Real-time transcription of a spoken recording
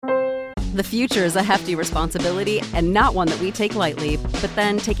The future is a hefty responsibility and not one that we take lightly, but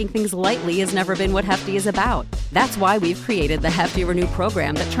then taking things lightly has never been what Hefty is about. That's why we've created the Hefty Renew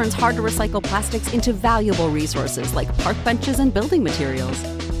program that turns hard-to-recycle plastics into valuable resources like park benches and building materials.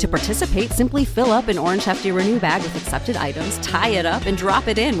 To participate, simply fill up an orange Hefty Renew bag with accepted items, tie it up, and drop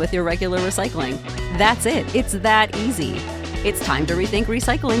it in with your regular recycling. That's it. It's that easy. It's time to rethink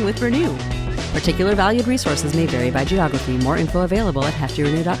recycling with Renew. Particular valued resources may vary by geography. More info available at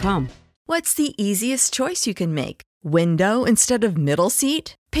heftyrenew.com. What's the easiest choice you can make? Window instead of middle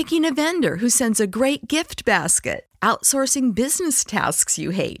seat? Picking a vendor who sends a great gift basket? Outsourcing business tasks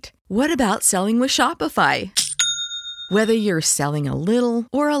you hate? What about selling with Shopify? Whether you're selling a little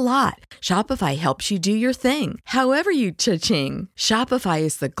or a lot, Shopify helps you do your thing, however you cha-ching. Shopify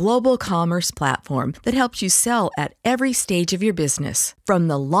is the global commerce platform that helps you sell at every stage of your business. From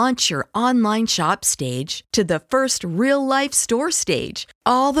the launch your online shop stage to the first real-life store stage,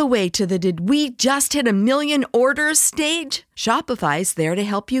 all the way to the did we just hit a million orders stage. Shopify's there to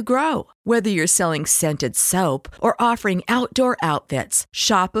help you grow. Whether you're selling scented soap or offering outdoor outfits,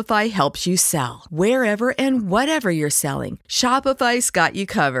 Shopify helps you sell. Wherever and whatever you're selling, Shopify's got you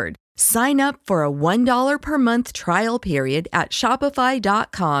covered. Sign up for a $1 per month trial period at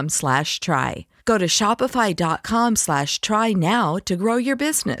shopify.com/try. Go to shopify.com/try now to grow your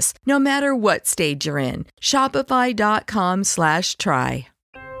business, no matter what stage you're in. Shopify.com/try.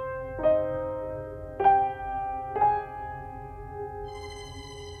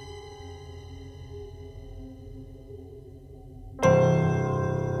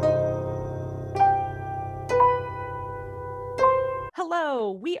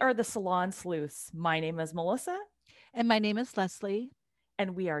 Hello, we are the Salon Sleuths. My name is Melissa. And my name is Leslie.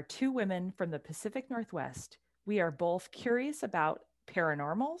 And we are two women from the Pacific Northwest. We are both curious about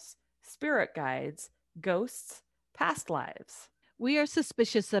paranormals, spirit guides, ghosts, past lives. We are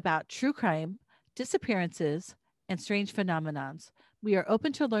suspicious about true crime, disappearances, and strange phenomenons. We are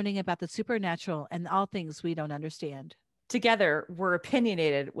open to learning about the supernatural and all things we don't understand. Together, we're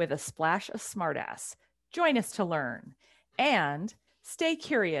opinionated with a splash of smartass. Join us to learn. And stay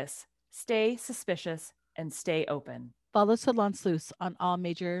curious, stay suspicious, and stay open. Follow Salon Sleuths on all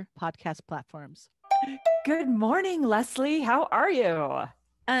major podcast platforms. Good morning, Leslie. How are you?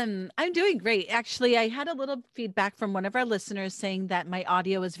 I'm doing great. Actually, I had a little feedback from one of our listeners saying that my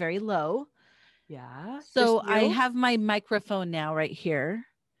audio is very low. Yeah. So I have my microphone now right here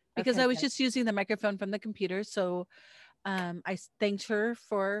because Okay, I was good. just using the microphone from the computer. So I thanked her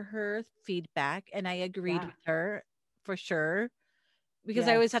for her feedback and I agreed with her for sure. Because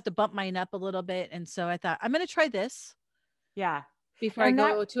I always have to bump mine up a little bit. And so I thought, I'm going to try this. Yeah. Before I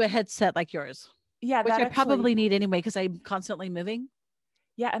go to a headset like yours. Yeah. Which I probably need anyway, because I'm constantly moving.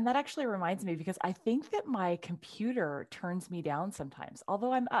 Yeah. And that actually reminds me because I think that my computer turns me down sometimes,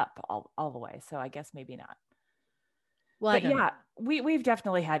 although I'm up all the way. So I guess maybe not. Well, but yeah, we've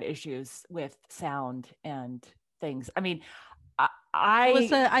definitely had issues with sound and things. I mean,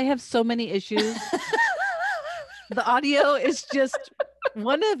 Melissa, I have so many issues. The audio is just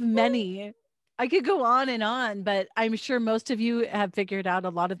one of many. I could go on, but I'm sure most of you have figured out a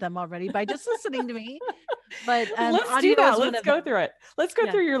lot of them already by just listening to me. But let's do that. Let's go through it. Let's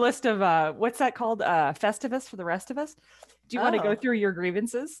go through your list of what's that called? Festivus for the rest of us. Do you want to go through your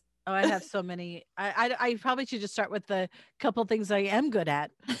grievances? Oh, I have so many. I probably should just start with the couple things I am good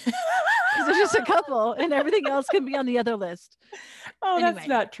at. Because there's just a couple and everything else can be on the other list. Oh, anyway. That's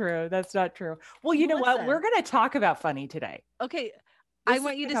not true. That's not true. Well, you know what? We're going to talk about funny today. Okay. I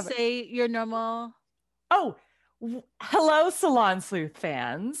want you to say your normal. Oh, hello, Salon Sleuth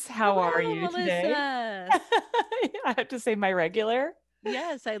fans. How are you today? I have to say my regular.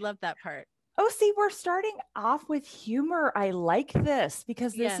 Yes, I love that part. Oh, see, we're starting off with humor. I like this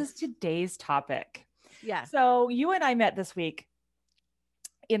because this is today's topic. Yeah. So you and I met this week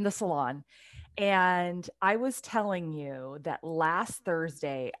in the salon. And I was telling you that last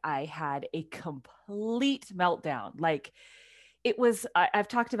Thursday, I had a complete meltdown. Like it was, I've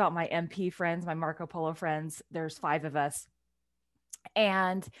talked about my MP friends, my Marco Polo friends. There's 5 of us.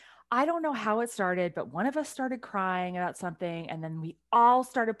 And I don't know how it started, but one of us started crying about something. And then we all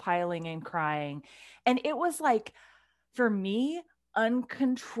started piling and crying. And it was like, for me,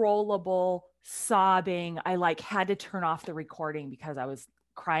 uncontrollable sobbing. I had to turn off the recording because I was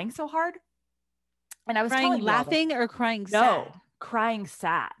crying so hard. And I was crying, laughing or crying sad? No, crying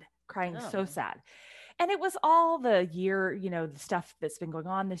sad, crying so sad. And it was all the year, the stuff that's been going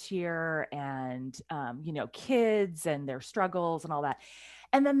on this year and, kids and their struggles and all that.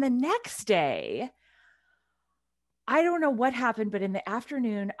 And then the next day, I don't know what happened, but in the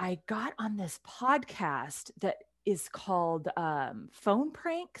afternoon, I got on this podcast that is called Phone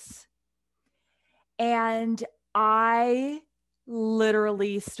Pranks. And I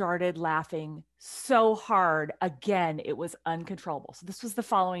literally started laughing so hard. Again, it was uncontrollable. So this was the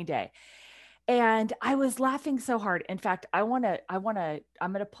following day. And I was laughing so hard. In fact, I'm going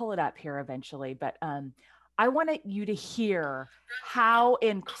to pull it up here eventually, but I wanted you to hear how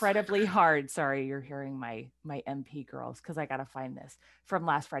incredibly hard, sorry, you're hearing my MP girls, because I got to find this from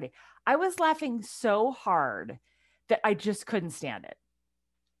last Friday. I was laughing so hard that I just couldn't stand it.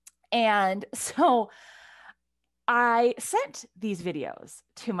 And so I sent these videos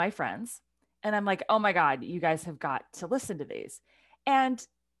to my friends and I'm like, oh my God, you guys have got to listen to these. And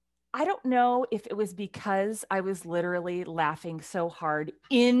I don't know if it was because I was literally laughing so hard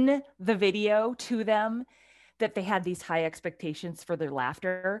in the video to them that they had these high expectations for their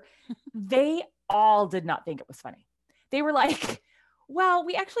laughter. They all did not think it was funny. They were like, well,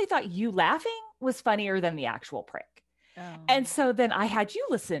 we actually thought you laughing was funnier than the actual prank. Oh. And so then I had you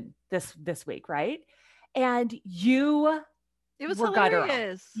listen this week, right? And it was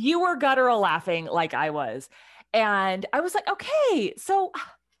hilarious. You were guttural laughing like I was. And I was like, okay, so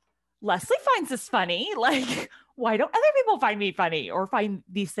Leslie finds this funny. Like, why don't other people find me funny or find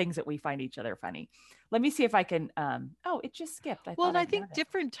these things that we find each other funny? Let me see if I can. It just skipped. I think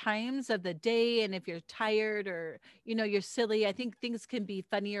different times of the day, and if you're tired or, you're silly, I think things can be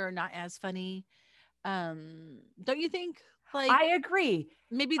funnier or not as funny. Don't you think? Like, I agree.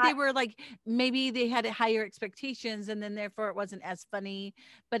 Maybe maybe they had higher expectations and then therefore it wasn't as funny.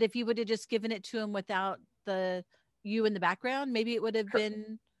 But if you would have just given it to them without you in the background, maybe it would have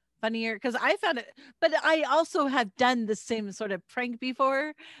been funnier, because I found it, but I also have done the same sort of prank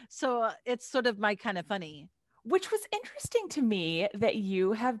before. So it's sort of my kind of funny. Which was interesting to me that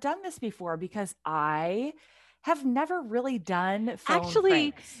you have done this before, because I have never really done phone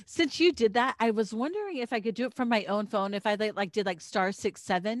pranks. Since you did that, I was wondering if I could do it from my own phone. If I did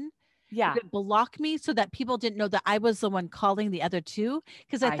 *67, yeah, it would block me so that people didn't know that I was the one calling the other two.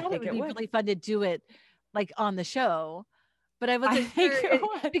 Because I thought it would be really fun to do it like on the show, but I wasn't sure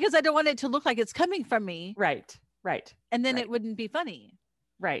because I don't want it to look like it's coming from me. Right. And then it wouldn't be funny.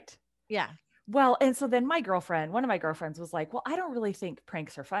 Right. Yeah. Well, and so then one of my girlfriends was like, well, I don't really think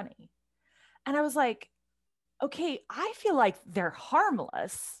pranks are funny. And I was like, okay, I feel like they're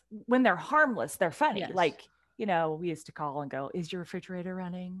harmless. When they're harmless, they're funny. Yes. Like, we used to call and go, is your refrigerator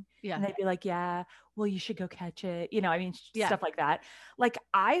running? Yeah. And they'd be like, yeah, well, you should go catch it. Stuff like that. Like,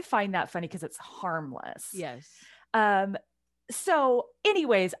 I find that funny because it's harmless. Yes. So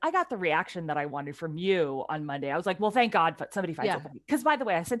anyways, I got the reaction that I wanted from you on Monday. I was like, well, thank God somebody finds it funny. Because by the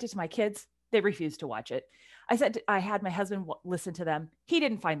way, I sent it to my kids. They refused to watch it. I had my husband listen to them. He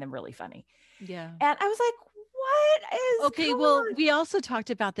didn't find them really funny. Yeah. And I was like, what is okay? Well, we also talked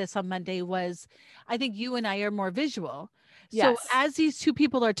about this on Monday. I think you and I are more visual. Yes. So as these two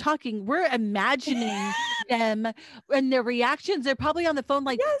people are talking, we're imagining them and their reactions. They're probably on the phone,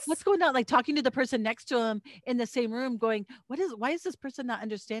 like, yes, what's going on? Like talking to the person next to them in the same room going, why is this person not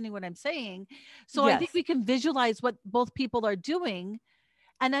understanding what I'm saying? So yes, I think we can visualize what both people are doing.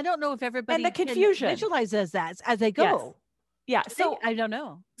 And I don't know if everybody and the confusion visualizes that as they go. Yes. Yeah. So I don't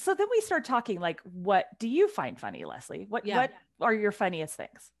know. So then we start talking like, what do you find funny, Leslie? What are your funniest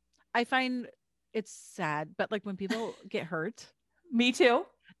things? I find it's sad, but like when people get hurt. Me too.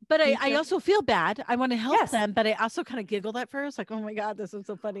 But I also feel bad. I want to help them, but I also kind of giggled at first, like, oh my God, this is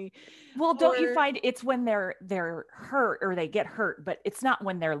so funny. Well, don't you find it's when they're hurt or they get hurt, but it's not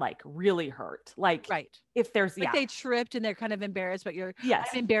when they're like really hurt. Like, right. If there's like they tripped and they're kind of embarrassed, but I'm yes,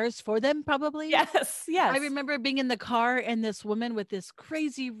 embarrassed for them probably. Yes. I remember being in the car and this woman with this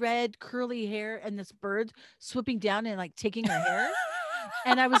crazy red curly hair and this bird swooping down and like taking her hair.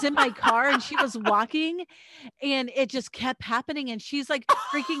 And I was in my car and she was walking and it just kept happening. And she's like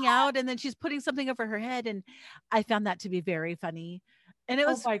freaking out. And then she's putting something over her head. And I found that to be very funny. And it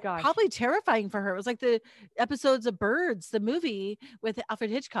was probably terrifying for her. It was like the episodes of Birds, the movie with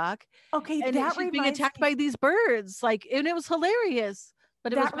Alfred Hitchcock. Okay. And she's being attacked by these birds. Like, and it was hilarious,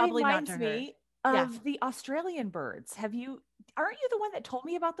 but it was probably not to her. Of the Australian birds. Aren't you the one that told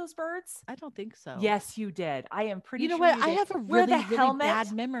me about those birds? I don't think so. Yes, you did. I am pretty sure. You know what? I have a really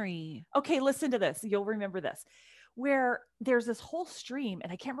bad memory. Okay, listen to this. You'll remember this. Where there's this whole stream,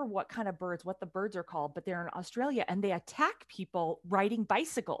 and I can't remember what the birds are called, but they're in Australia and they attack people riding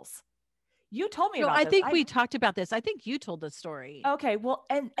bicycles. You told me about this. I think we talked about this. I think you told the story. Okay, well,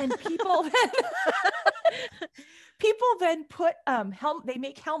 and people people then put they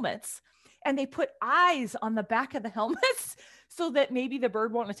make helmets. And they put eyes on the back of the helmets so that maybe the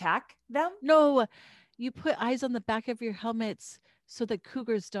bird won't attack them. No, you put eyes on the back of your helmets so that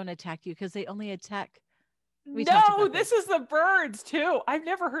cougars don't attack you because they only attack No, this is the birds too. I've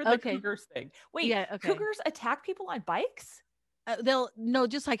never heard the Okay. cougars thing. Wait, Yeah, okay. cougars attack people on bikes?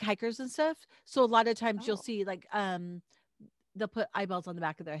 Just like hikers and stuff. So a lot of times you'll see like they'll put eyeballs on the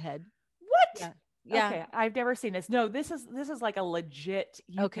back of their head. What? Yeah. Okay, I've never seen this. No, this is like a legit.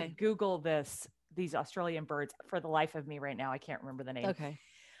 You Okay. can Google these Australian birds. For the life of me right now, I can't remember the name. Okay.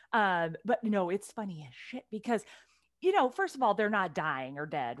 But no, it's funny as shit because, you know, first of all, they're not dying or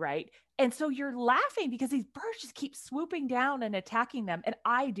dead, right? And so you're laughing because these birds just keep swooping down and attacking them. And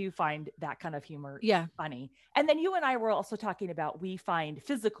I do find that kind of humor funny. And then you and I were also talking about, we find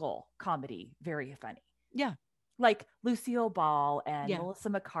physical comedy very funny. Yeah. Like Lucille Ball and Melissa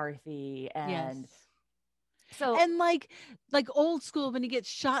McCarthy and so and like old school when he gets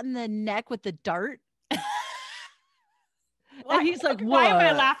shot in the neck with the dart. And he's like, why am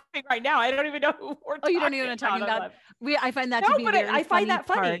I laughing right now? I don't even know who we're you don't even know what I'm talking about. I find that to be I find that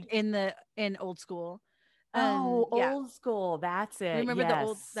funny in old school. Old school. That's it. Remember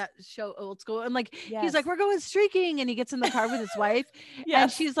that show Old School? And like he's like, we're going streaking, and he gets in the car with his wife,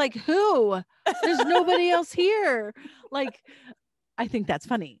 and she's like, who? There's nobody else here. Like, I think that's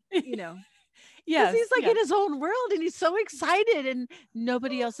funny, you know. Yes, he's like in his own world, and he's so excited, and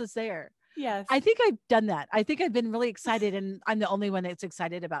nobody else is there. Yes. I think I've done that. I think I've been really excited, and I'm the only one that's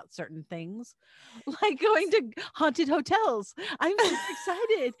excited about certain things, like going to haunted hotels. I'm so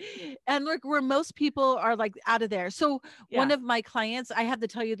excited. And look, where most people are like out of there. So one of my clients, I have to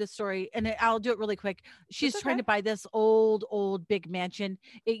tell you this story, and I'll do it really quick. She's trying to buy this old big mansion.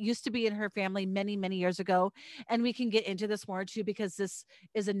 It used to be in her family many, many years ago. And we can get into this more too, because this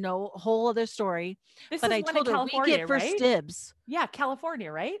is a whole other story. But I told her we get first dibs. Yeah. California,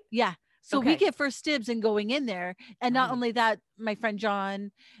 right? Yeah. So we get first dibs in going in there. And not only that, my friend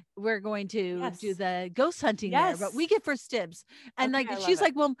John, we're going to do the ghost hunting there, but we get first dibs. And she's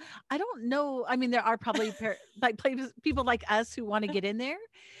like, well, I don't know. I mean, there are probably people like us who want to get in there.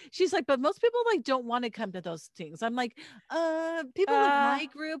 She's like, but most people like don't want to come to those things. I'm like, people in my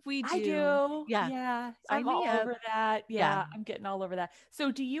group, we do. I do. Yeah. Yeah. So I'm all over that. Yeah. I'm getting all over that.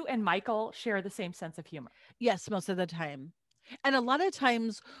 So do you and Michael share the same sense of humor? Yes, most of the time. And a lot of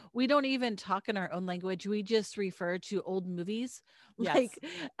times we don't even talk in our own language. We just refer to old movies. Like,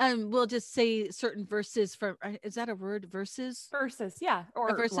 we'll just say certain verses from, is that a word? Verses? Verses. Yeah.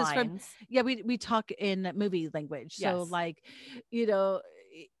 Or verses lines. We talk in movie language. So like, you know,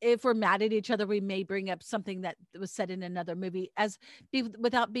 if we're mad at each other, we may bring up something that was said in another movie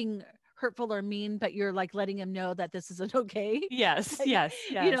without being hurtful or mean, but you're like letting him know that this isn't okay. Yes.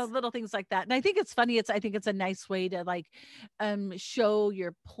 You know, little things like that. And I think it's funny. I think it's a nice way to like show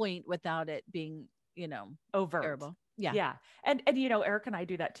your point without it being, you know, overt. Terrible. Yeah. And you know, Eric and I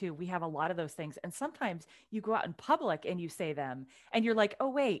do that too. We have a lot of those things. And sometimes you go out in public and you say them and you're like, oh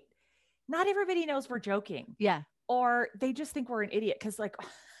wait, not everybody knows we're joking. Yeah. Or they just think we're an idiot. Cause like,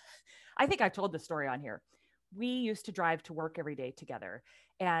 I think I've told the story on here. We used to drive to work every day together.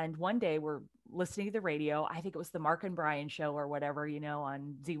 And one day we're listening to the radio. I think it was the Mark and Brian show or whatever, you know,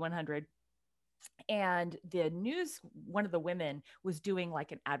 on Z100. And the news, one of the women was doing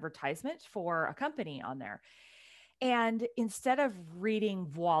like an advertisement for a company on there. And instead of reading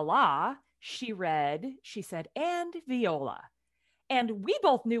voila, she said, and viola. And we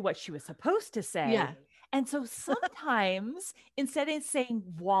both knew what she was supposed to say. Yeah. And so sometimes instead of saying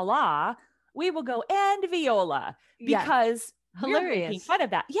voila, we will go and viola because we're making fun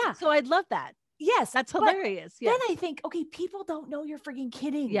of that. Yeah. So I'd love that. Yes. That's hilarious. Then I think, okay, people don't know you're freaking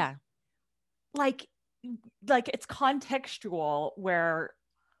kidding. Yeah. Like it's contextual where,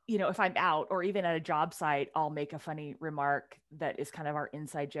 you know, if I'm out or even at a job site, I'll make a funny remark that is kind of our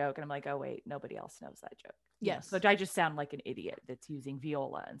inside joke. And I'm like, oh wait, nobody else knows that joke. Yes. So I just sound like an idiot that's using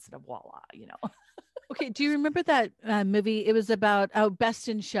viola instead of voila, you know? Okay. Do you remember that movie? It was about Best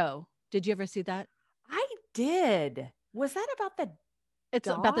in Show. Did you ever see that? I did. Was that about It's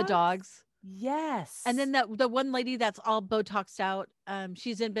about the dogs. Yes. And then the one lady that's all Botoxed out,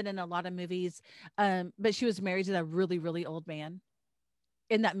 she's been in a lot of movies, but she was married to that really, really old man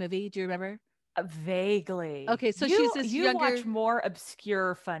in that movie. Do you remember? Vaguely. Okay, so she's this you younger. Watch more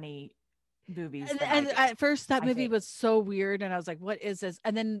obscure, funny movies. And at first that movie was so weird, and I was like, "What is this?"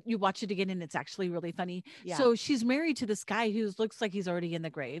 And then you watch it again, and it's actually really funny. Yeah. So she's married to this guy who looks like he's already in the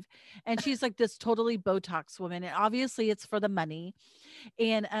grave, and she's like this totally Botox woman, and obviously it's for the money.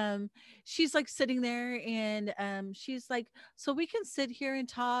 And she's like sitting there, and she's like, "So we can sit here and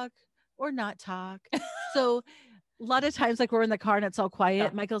talk or not talk." So a lot of times, like we're in the car and it's all quiet. Yeah.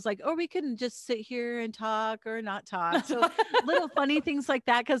 Michael's like, "Oh, we can just sit here and talk or not talk." So little funny things like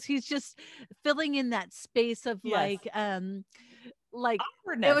that, because he's just filling in that space of like, like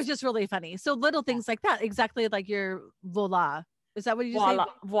awkwardness. it was just really funny. So little things like that, exactly like your voila. Is that what you just voila,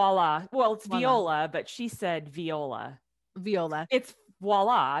 say? voila. Well, it's Voila. viola, but she said viola. Viola. It's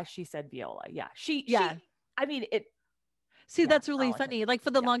voila. She said viola. Yeah. She, I mean, it. See, that's really funny. Like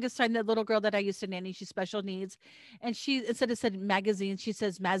for the longest time, that little girl that I used to nanny, she's special needs. And she, instead of said magazines, she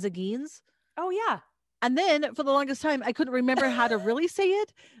says mazagines. Oh yeah. And then for the longest time, I couldn't remember how to really say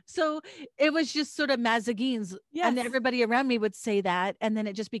it. So it was just sort of mazagines. Yes. And everybody around me would say that. And then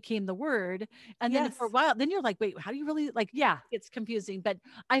it just became the word. And then for a while, then you're like, wait, how do you really like, it's confusing. But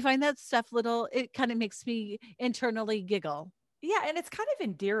I find that stuff it kind of makes me internally giggle. Yeah. And it's kind of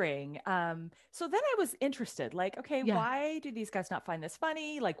endearing. So then I was interested, like, okay, why do these guys not find this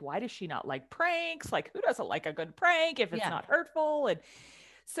funny? Like, why does she not like pranks? Like, who doesn't like a good prank if it's not hurtful? And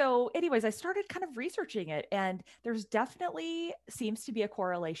so anyways, I started kind of researching it, and there's definitely seems to be a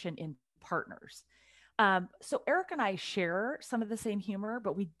correlation in partners. So Eric and I share some of the same humor,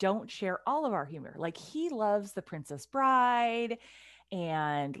 but we don't share all of our humor. Like he loves The Princess Bride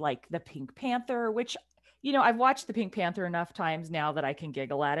and like the Pink Panther, which, you know, I've watched the Pink Panther enough times now that I can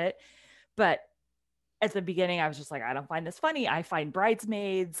giggle at it. But at the beginning, I was just like, I don't find this funny. I find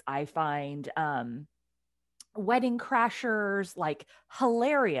Bridesmaids. I find, Wedding Crashers like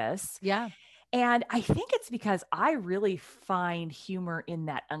hilarious. Yeah. And I think it's because I really find humor in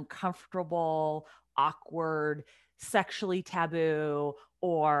that uncomfortable, awkward, sexually taboo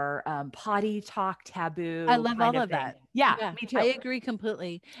or potty talk taboo. I love all of that. Yeah, me too. I agree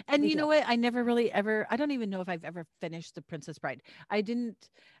completely. And you know what? I never really ever, I don't even know if I've ever finished The Princess Bride. I didn't.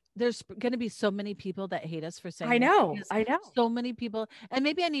 There's going to be so many people that hate us for saying I know so many people, and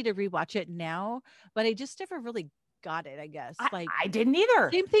maybe I need to rewatch it now, but I just never really got it, I guess. I didn't either.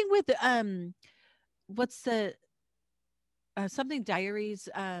 Same thing with what's the something Diaries,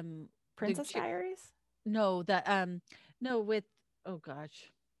 Princess Diaries? No, no, with, oh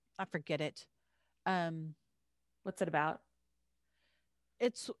gosh, I forget it. What's it about?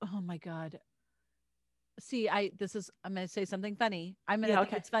 It's, oh my God. See, I'm going to say something funny. I'm going to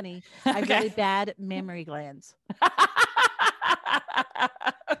think it's funny. I have really bad mammary glands.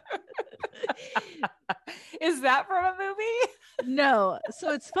 Is that from a movie? No.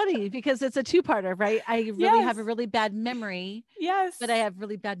 So it's funny because it's a two-parter, right? I really have a really bad memory. Yes. But I have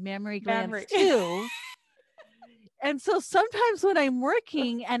really bad mammary glands too. And so sometimes when I'm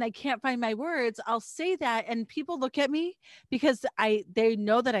working and I can't find my words, I'll say that and people look at me because they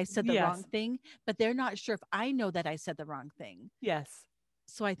know that I said the wrong thing, but they're not sure if I know that I said the wrong thing. Yes.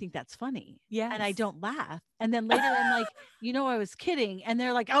 So I think that's funny. Yeah. And I don't laugh. And then later I'm like, I was kidding. And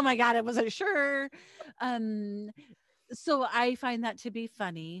they're like, oh my God, I wasn't sure. So I find that to be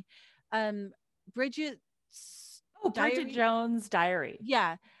funny. Bridget Jones' Diary.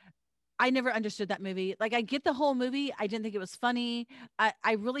 Yeah. I never understood that movie. Like I get the whole movie. I didn't think it was funny.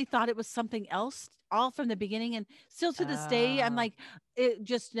 I really thought it was something else all from the beginning. And still to this day, I'm like, it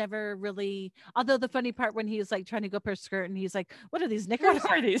just never really, although the funny part when he's like trying to go up her skirt and he's like, what are these knickers?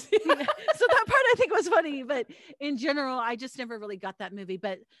 What are these? So that part I think was funny, but in general, I just never really got that movie.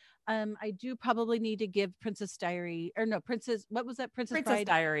 But I do probably need to give Princess Diary or no, what was that? Princess Bride?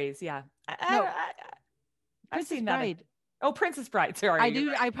 Diaries. Yeah. I've seen Bride. That. Oh, Princess Bride. Sorry. I do.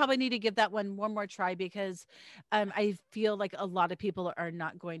 Right. I probably need to give that one more try because I feel like a lot of people are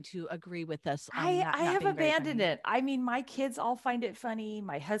not going to agree with us. I have abandoned it. I mean, my kids all find it funny.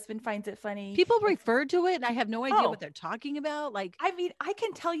 My husband finds it funny. People refer to it and I have no idea what they're talking about. Like, I mean, I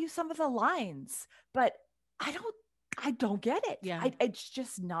can tell you some of the lines, but I don't get it. Yeah. It's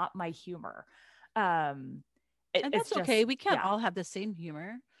just not my humor. And that's okay. We can't all have the same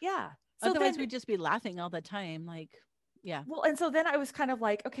humor. Yeah. So otherwise we'd just be laughing all the time. Like, yeah. Well, and so then I was kind of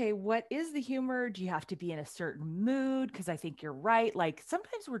like, okay, what is the humor? Do you have to be in a certain mood? Because I think you're right. Like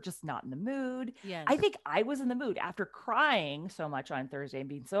sometimes we're just not in the mood. Yeah. I think I was in the mood after crying so much on Thursday and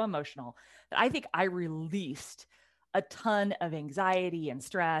being so emotional that I think I released a ton of anxiety and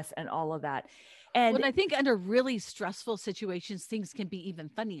stress and all of that. And I think under really stressful situations, things can be even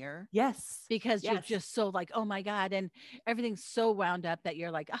funnier. Yes. Because you're just so like, oh my God. And everything's so wound up that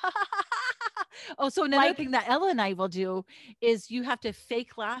you're like, oh, so another thing that Ella and I will do is you have to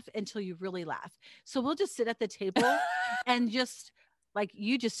fake laugh until you really laugh. So we'll just sit at the table and just like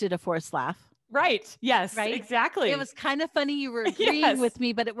you just did a forced laugh. Right. Yes. Right. Exactly. It was kind of funny. You were agreeing with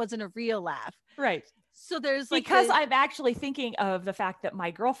me, but it wasn't a real laugh. Right. So there's like because I'm actually thinking of the fact that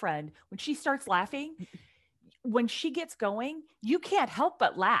my girlfriend, when she starts laughing, when she gets going, you can't help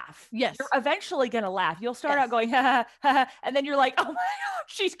but laugh. Yes. You're eventually going to laugh. You'll start out going, ha, ha, ha, ha, and then you're like, oh my God,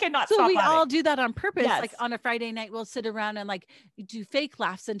 she cannot stop. So we all do that on purpose. Yes. Like on a Friday night, we'll sit around and like do fake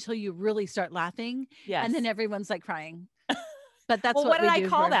laughs until you really start laughing. Yes. And then everyone's like crying. but that's well, what did I do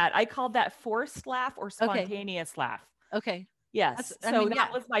call here. that? I called that forced laugh or spontaneous laugh. Okay. Yes. So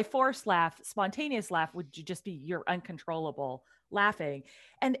that was my forced laugh. Spontaneous laugh would just be your uncontrollable laughing.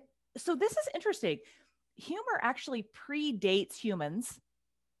 And so this is interesting. Humor actually predates humans.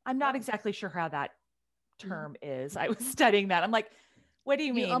 I'm not exactly sure how that term is. I was studying that. I'm like, what do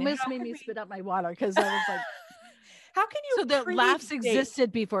you mean? You almost made me spit out my water because I was like, how can you? So the laughs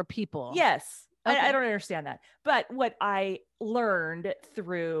existed before people. Yes. Okay. I don't understand that. But what I learned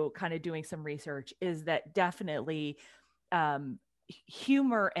through kind of doing some research is that definitely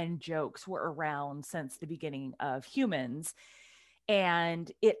humor and jokes were around since the beginning of humans.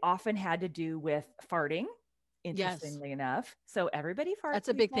 And it often had to do with farting, interestingly enough. So everybody farts. That's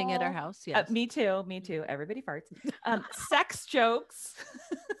a big thing at our house. Yes. Me too. Everybody farts. Sex jokes.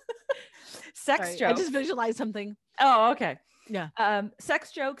 Sex jokes. I just visualized something. Oh, okay. Yeah.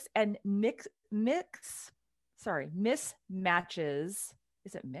 Sex jokes and mismatches.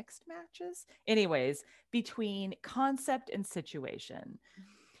 Is it mixed matches? Anyways, between concept and situation.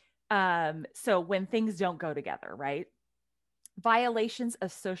 So when things don't go together, right? Violations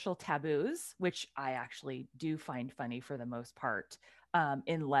of social taboos, which I actually do find funny for the most part,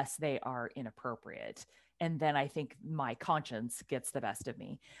 unless they are inappropriate. And then I think my conscience gets the best of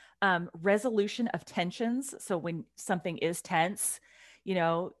me. Resolution of tensions. So when something is tense,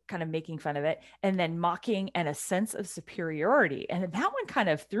 kind of making fun of it, and then mocking and a sense of superiority. And that one kind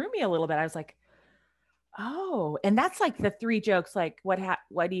of threw me a little bit. I was like, oh, and that's like the three jokes, like what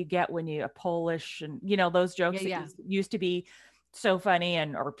do you get when you a Polish and, those jokes that used to be so funny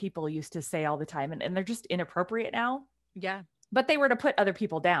or people used to say all the time and they're just inappropriate now. Yeah. But they were to put other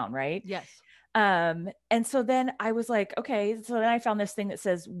people down. Right. Yes. And so then I was like, okay, so then I found this thing that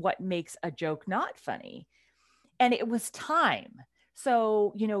says what makes a joke not funny. And it was time.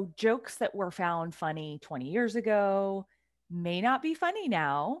 So, jokes that were found funny 20 years ago may not be funny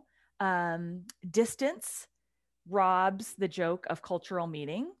now. Distance robs the joke of cultural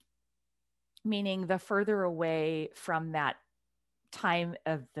meaning, meaning the further away from that time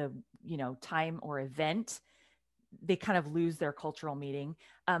of the, time or event, they kind of lose their cultural meaning.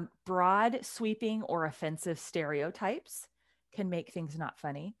 Broad, sweeping, or offensive stereotypes can make things not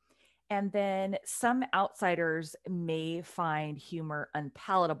funny. And then some outsiders may find humor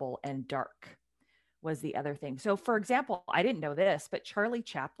unpalatable and dark was the other thing. So for example, I didn't know this, but Charlie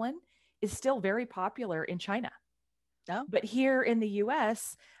Chaplin is still very popular in China. Oh. But here in the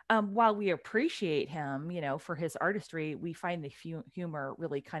US, while we appreciate him, for his artistry, we find the humor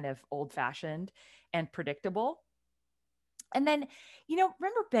really kind of old fashioned and predictable. And then,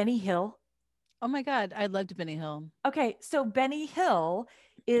 remember Benny Hill? Oh my God, I loved Benny Hill. Okay, so Benny Hill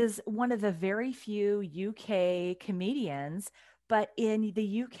is one of the very few UK comedians, but in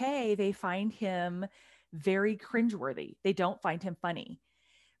the UK, they find him very cringeworthy. They don't find him funny.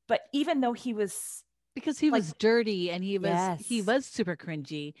 But even though he was... Because he was dirty and he was super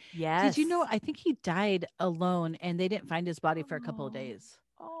cringy. Yes. Did you know, I think he died alone and they didn't find his body for a couple of days.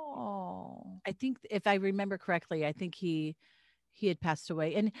 Oh. I think if I remember correctly, I think he had passed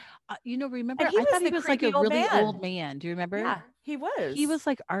away. And, remember, I thought he was like a really old man. Do you remember? Yeah, he was. He was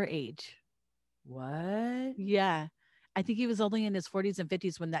like our age. What? Yeah. I think he was only in his 40s and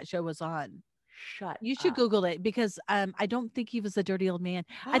 50s when that show was on. You should up. Google it because I don't think he was a dirty old man.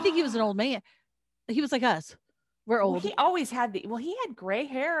 I think he was an old man. He was like us. We're old. Well, he always had he had gray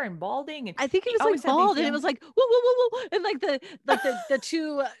hair and balding. And I think he was like bald and it was like, whoa, whoa, whoa, whoa. And like the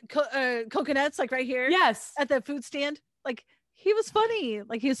two coconuts, like right here. Yes. At the food stand. Like he was funny.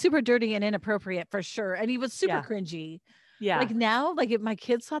 Like he was super dirty and inappropriate for sure. And he was super cringy. Yeah. Like now, like if my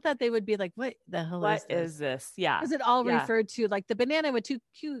kids saw that, they would be like, what the hell is this? Yeah. Because it all referred to like the banana with two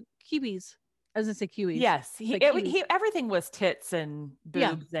kiwis. I was gonna say kiwis. Yes. He everything was tits and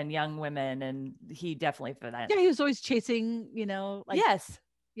boobs and young women. And he definitely for that. Yeah. He was always chasing, like, yes.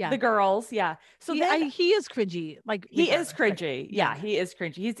 Yeah. The girls. Yeah. So he is cringy. Like he is cringy. Yeah. He is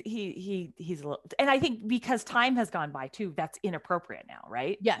cringy. He's a little, and I think because time has gone by too, that's inappropriate now.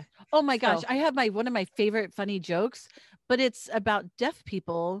 Right. Yeah. Oh my gosh. I have one of my favorite funny jokes, but it's about deaf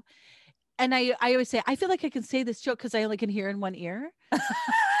people. And I always say, I feel like I can say this joke because I only can hear in one ear.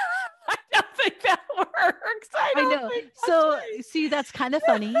 I don't think that works. I know. So see, that's kind of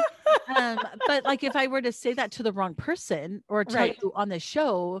funny. But like if I were to say that to the wrong person or tell you on the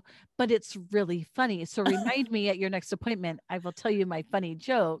show, but it's really funny. So remind me at your next appointment, I will tell you my funny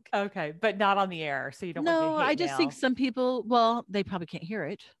joke. Okay. But not on the air. So you don't No, I just think some people, they probably can't hear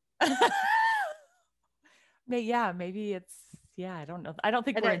it. Maybe it's, I don't know. I don't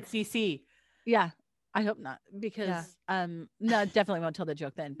think we're in CC. Yeah. I hope not, because no, definitely won't tell the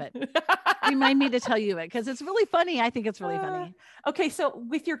joke then, but remind me to tell you it, because it's really funny. I think it's really funny. Okay, so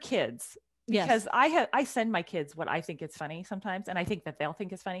with your kids, because Yes. I send my kids what I think is funny sometimes, and I think that they'll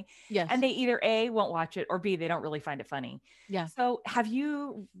think it's funny. Yes. And they either A, won't watch it, or B, they don't really find it funny. Yeah. So have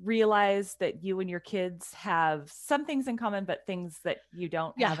you realized that you and your kids have some things in common, but things that you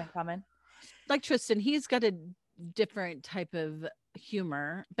don't have in common? Like Tristan, he's got a different type of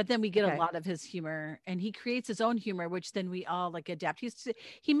humor, but then we get Okay. a lot of his humor, and he creates his own humor, which then we all like adapt.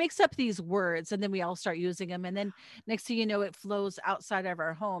 He makes up these words, and then we all start using them, and then next thing you know, it flows outside of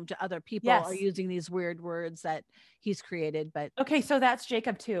our home to other people are Yes. using these weird words that he's created. But Okay, so that's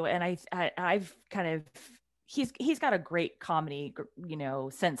Jacob too, and I've kind of he's got a great comedy,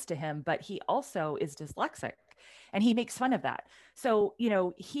 sense to him, but he also is dyslexic, and he makes fun of that. So,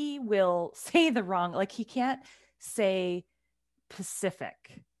 he will say the wrong, like he can't say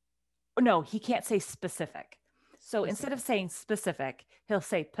Pacific. No, he can't say specific. So instead of saying specific, he'll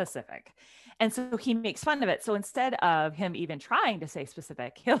say Pacific. And so he makes fun of it. So instead of him even trying to say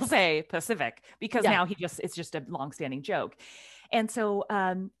specific, he'll say Pacific, because now it's just a longstanding joke. And so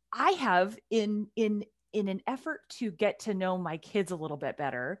I have in an effort to get to know my kids a little bit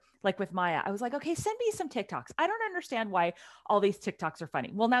better, like with Maya, I was like, okay, send me some TikToks. I don't understand why all these TikToks are funny.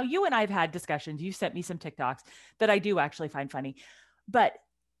 Well, now you and I've had discussions. You sent me some TikToks that I do actually find funny, but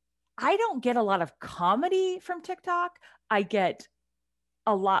I don't get a lot of comedy from TikTok. I get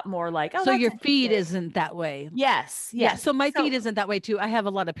a lot more like, so your feed isn't that way. Yes. Yeah. So my feed isn't that way too. I have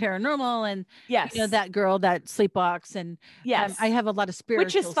a lot of paranormal and that girl that sleepwalks, and I have a lot of spiritual,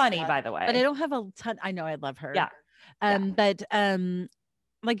 which is funny, stuff, by the way. But I don't have a ton. I know I love her. Yeah. But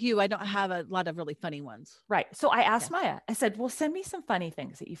like you, I don't have a lot of really funny ones. Right. So I asked Maya, I said, well, send me some funny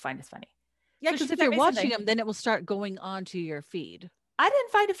things that you find is funny. Yeah, because if you're watching them, then it will start going on to your feed. I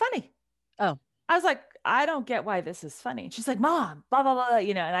didn't find it funny. Oh. I was like, I don't get why this is funny. She's like, Mom, blah, blah, blah,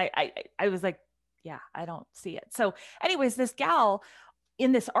 and I was like, yeah, I don't see it. So anyways, this gal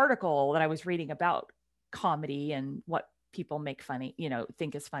in this article that I was reading about comedy and what people make funny,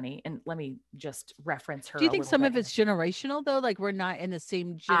 think is funny. And let me just reference her. Do you think some of it's generational though? Like we're not in the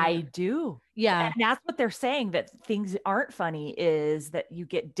same I do. Yeah. And that's what they're saying, that things aren't funny is that you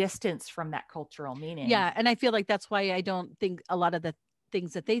get distance from that cultural meaning. Yeah. And I feel like that's why I don't think a lot of the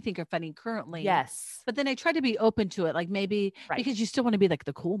things that they think are funny currently. Yes. But then I try to be open to it. Like maybe because you still want to be like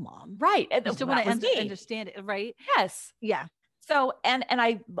the cool mom. Right. And you still want to understand it. Right. Yes. Yeah. So, and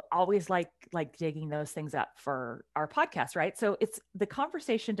I always like digging those things up for our podcast. Right. So it's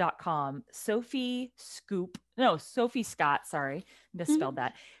theconversation.com. Sophie Scott, sorry, misspelled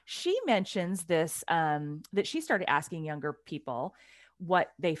that. She mentions this, that she started asking younger people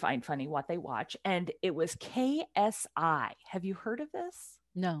what they find funny, what they watch. And it was KSI. Have you heard of this?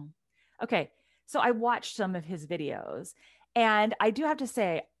 No. Okay. So I watched some of his videos, and I do have to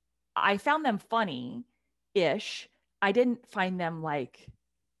say, I found them funny-ish. I didn't find them like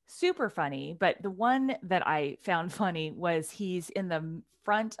super funny, but the one that I found funny was he's in the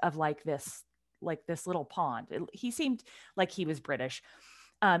front of like this little pond. He seemed like he was British.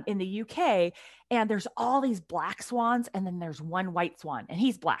 In the UK, and there's all these black swans, and then there's one white swan, and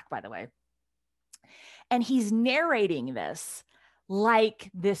he's black, by the way. And he's narrating this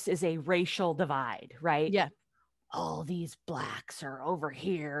like this is a racial divide, right? Yeah. All these blacks are over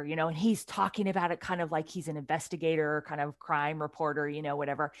here, and he's talking about it kind of like he's an investigator, kind of crime reporter,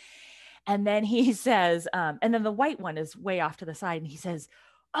 whatever. And then he says, and then the white one is way off to the side, and he says,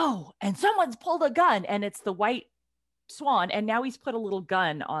 oh, and someone's pulled a gun, and it's the white swan, and now he's put a little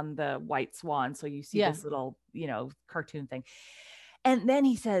gun on the white swan, so you see this little cartoon thing. And then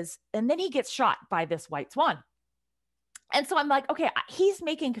he says, and then he gets shot by this white swan. And so I'm like, okay, he's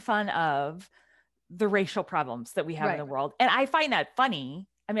making fun of the racial problems that we have in the world, and I find that funny.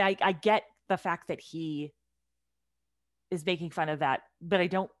 I mean, I get the fact that he is making fun of that, but I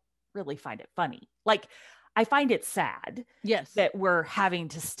don't really find it funny. Like, I find it sad that we're having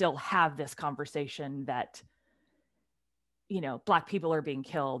to still have this conversation that Black people are being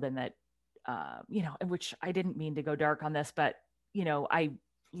killed, and that, which I didn't mean to go dark on this, but, I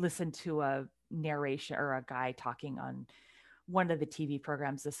listened to a narration or a guy talking on one of the TV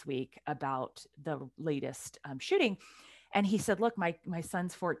programs this week about the latest shooting. And he said, look, my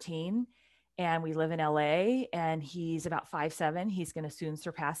son's 14 and we live in LA, and he's about 5'7". He's going to soon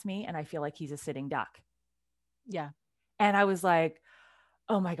surpass me. And I feel like he's a sitting duck. Yeah. And I was like,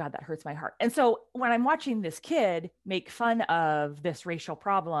 oh my God, that hurts my heart. And so when I'm watching this kid make fun of this racial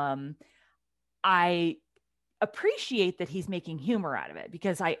problem, I appreciate that he's making humor out of it,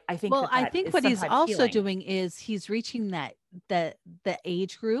 because I think, I think what he's also doing is he's reaching the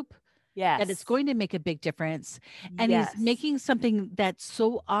age group Yes. that it's going to make a big difference. And he's Yes. making something that's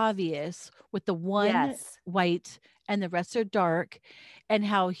so obvious with the one Yes. white and the rest are dark, and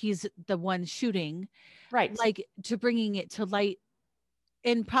how he's the one shooting, Right. like to bringing it to light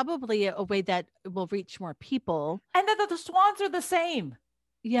in probably a way that will reach more people. And then the swans are the same.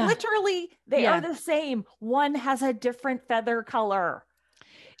 Yeah. Literally, they are the same. One has a different feather color.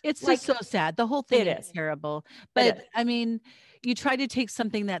 It's just so sad. The whole thing is terrible. But I mean, you try to take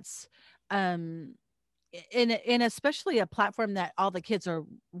something that's in especially a platform that all the kids are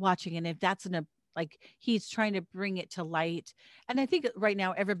watching, and if that's in a, like, he's trying to bring it to light. And I think right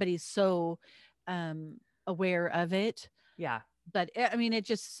now everybody's so aware of it. Yeah. But I mean,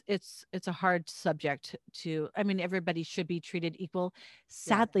 it's a hard subject to, I mean, everybody should be treated equal.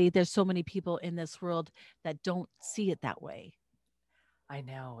 Sadly, there's so many people in this world that don't see it that way. I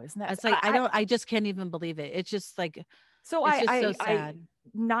know. Isn't that? It's like, I just can't even believe it. It's just like, so it's just so sad.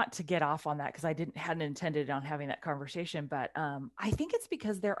 Not to get off on that, because I hadn't intended on having that conversation, but I think it's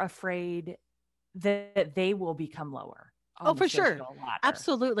because they're afraid that they will become lower. Oh, for sure.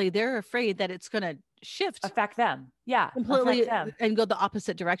 Absolutely. They're afraid that it's going to affect them. Yeah. Completely and go the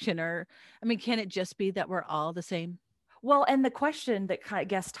opposite direction. Or, I mean, can it just be that we're all the same? Well, and the question that I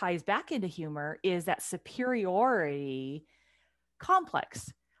guess ties back into humor is that superiority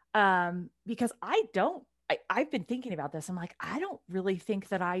complex. Because I've been thinking about this. I'm like, I don't really think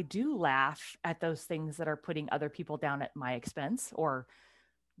that I do laugh at those things that are putting other people down at my expense, or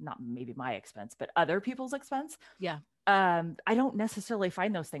not maybe my expense, but other people's expense. Yeah. I don't necessarily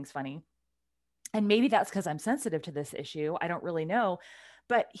find those things funny. And maybe that's because I'm sensitive to this issue. I don't really know.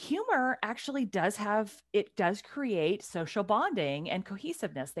 But humor actually does create social bonding and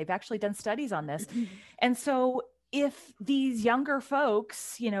cohesiveness. They've actually done studies on this. And so if these younger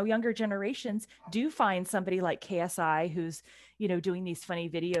folks, younger generations do find somebody like KSI who's, doing these funny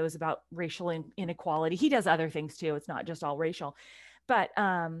videos about racial inequality, he does other things too. It's not just all racial. But,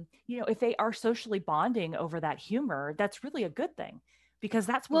 if they are socially bonding over that humor, that's really a good thing, because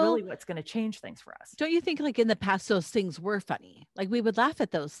that's really what's going to change things for us. Don't you think, like, in the past, those things were funny? Like, we would laugh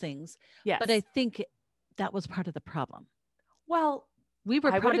at those things. Yes. But I think that was part of the problem. Well, we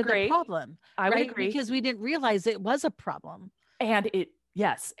were part of the problem. I would agree. Because we didn't realize it was a problem. And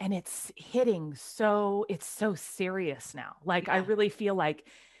and it's hitting it's so serious now. Like, I really feel like,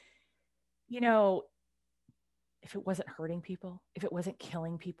 if it wasn't hurting people, if it wasn't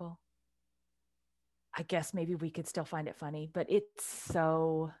killing people, I guess maybe we could still find it funny. But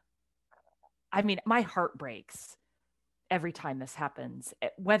my heart breaks every time this happens,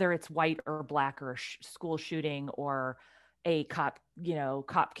 whether it's white or black, or a school shooting, or a cop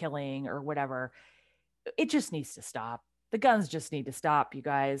killing, or whatever. It just needs to stop. The guns just need to stop, you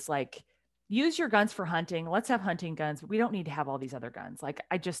guys. Like, use your guns for hunting. Let's have hunting guns, but we don't need to have all these other guns. Like,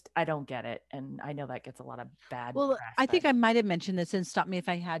 I don't get it. And I know that gets a lot of bad press. I think I might have mentioned this, and stop me if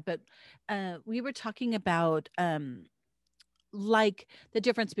I had, but we were talking about like the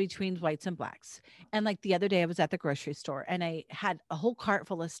difference between whites and blacks. And like the other day I was at the grocery store and I had a whole cart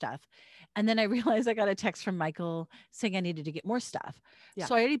full of stuff. And then I realized I got a text from Michael saying I needed to get more stuff. Yeah.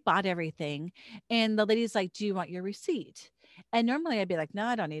 So I already bought everything. And the lady's like, do you want your receipt? And normally I'd be like, no,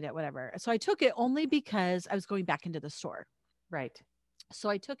 I don't need it, whatever. So I took it only because I was going back into the store. Right. So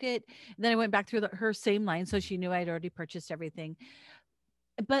I took it. And then I went back through her same line. So she knew I'd already purchased everything.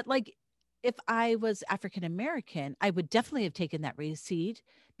 But like, if I was African-American, I would definitely have taken that receipt,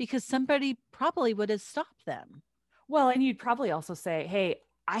 because somebody probably would have stopped them. Well, and you'd probably also say, hey,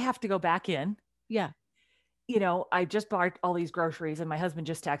 I have to go back in. Yeah. I just bought all these groceries and my husband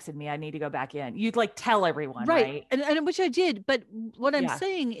just texted me, I need to go back in. You'd like tell everyone, right? And which I did. But what I'm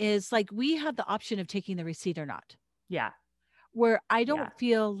saying is, like, we have the option of taking the receipt or not. Yeah. Where I don't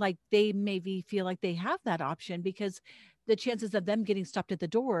feel like they maybe feel like they have that option, because the chances of them getting stopped at the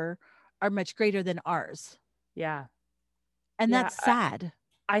door are much greater than ours. Yeah. And that's sad.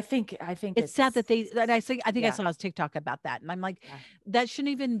 I think it's sad that I saw his TikTok about that. And I'm like, that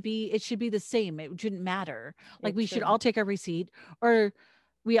shouldn't even be, it should be the same. It shouldn't matter. Like, we should all take a receipt, or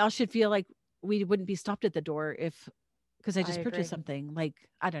we all should feel like we wouldn't be stopped at the door because I just purchased something. Like,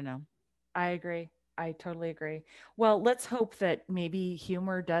 I don't know. I agree. I totally agree. Well, let's hope that maybe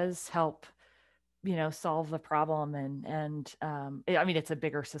humor does help, solve the problem. And it's a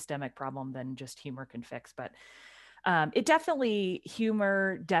bigger systemic problem than just humor can fix, but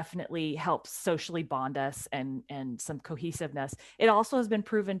humor definitely helps socially bond us and some cohesiveness. It also has been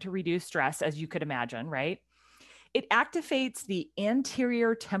proven to reduce stress, as you could imagine, right? It activates the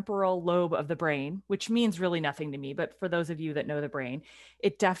anterior temporal lobe of the brain, which means really nothing to me, but for those of you that know the brain,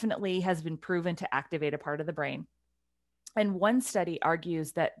 it definitely has been proven to activate a part of the brain. And one study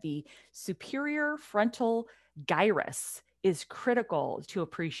argues that the superior frontal gyrus is critical to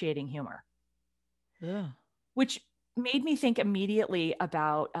appreciating humor. Yeah. Which made me think immediately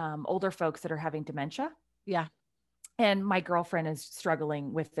about older folks that are having dementia. Yeah. And my girlfriend is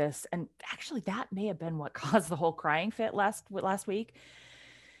struggling with this. And actually, that may have been what caused the whole crying fit last week,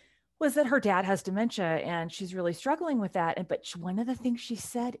 was that her dad has dementia and she's really struggling with that. But one of the things she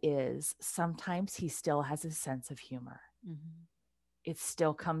said is sometimes he still has a sense of humor. Mm-hmm. It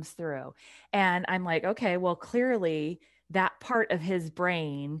still comes through. And I'm like, okay, well, clearly that part of his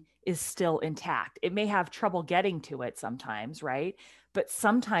brain is still intact. It may have trouble getting to it sometimes, right? But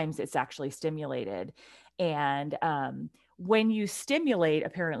sometimes it's actually stimulated. And when you stimulate,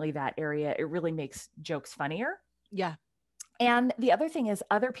 apparently, that area, it really makes jokes funnier. Yeah. And the other thing is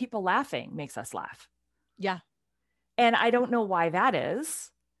other people laughing makes us laugh. Yeah. And I don't know why that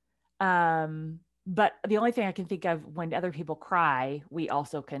is. But the only thing I can think of, when other people cry,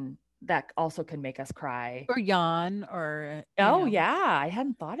 that also can make us cry. Or yawn or. Yeah. I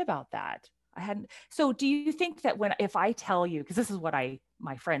hadn't thought about that. So do you think that if I tell you, because this is what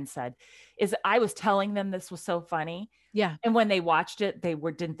my friend said, is I was telling them this was so funny. Yeah. And when they watched it, they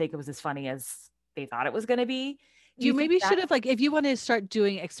didn't think it was as funny as they thought it was going to be. You maybe should have, like, if you want to start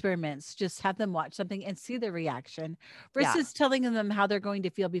doing experiments, just have them watch something and see the reaction versus telling them how they're going to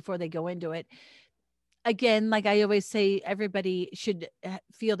feel before they go into it. Again, like I always say, everybody should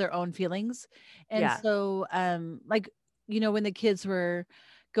feel their own feelings. And so, like, when the kids were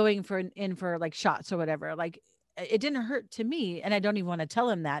going for like shots or whatever, like it didn't hurt to me. And I don't even want to tell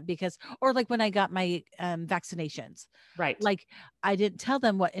them that or like when I got my vaccinations, right? Like I didn't tell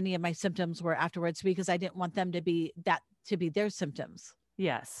them what any of my symptoms were afterwards because I didn't want them to be their symptoms.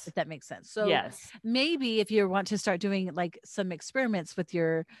 Yes. If that makes sense. So yes, maybe if you want to start doing like some experiments with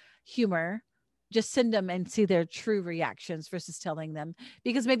your humor, just send them and see their true reactions versus telling them,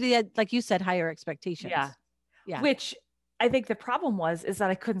 because maybe they had, like you said, higher expectations. Yeah. Which I think the problem is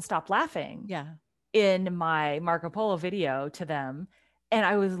that I couldn't stop laughing. Yeah. In my Marco Polo video to them. And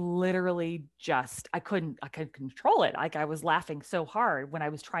I was literally I couldn't control it. Like I was laughing so hard when I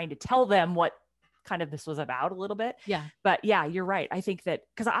was trying to tell them what kind of this was about a little bit. Yeah. But yeah, you're right. I think that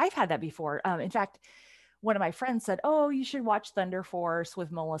because I've had that before. In fact, one of my friends said, "Oh, you should watch Thunder Force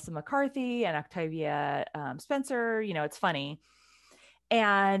with Melissa McCarthy and Octavia Spencer. It's funny."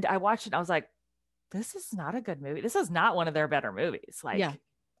 And I watched it and I was like, this is not a good movie. This is not one of their better movies. Like, yeah.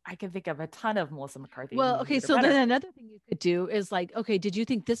 I can think of a ton of Melissa McCarthy. Well, okay. So then another thing you could do is like, okay, did you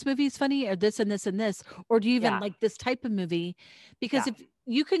think this movie is funny or this and this and this, or do you even like this type of movie? Because if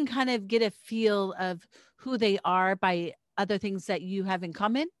you can kind of get a feel of who they are by other things that you have in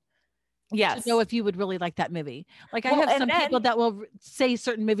common. Yes. To know if you would really like that movie. Like I have some people that will say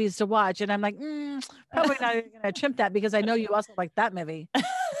certain movies to watch and I'm like, probably not going to attempt that because I know you also like that movie.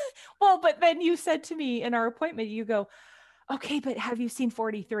 Well, but then you said to me in our appointment, you go, okay, but have you seen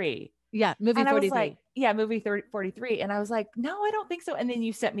 43? Yeah, movie 43. Like, yeah, movie 43. And I was like, no, I don't think so. And then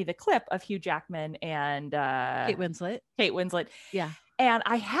you sent me the clip of Hugh Jackman and Kate Winslet. Yeah. And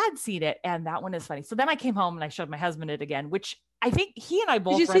I had seen it, and that one is funny. So then I came home and I showed my husband it again, which I think he and I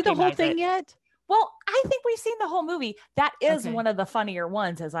both. Did you see the whole thing yet? Well, I think we've seen the whole movie. That is one of the funnier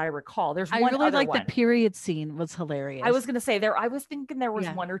ones, as I recall. There's one. I really like the period scene was hilarious. I was going to say I was thinking there was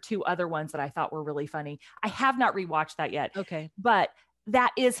one or two other ones that I thought were really funny. I have not rewatched that yet. Okay, but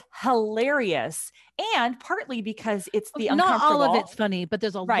that is hilarious, and partly because it's the not all of it's funny, but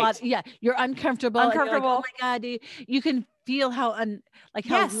there's a lot. Yeah, you're uncomfortable. Like, oh my god, you can feel how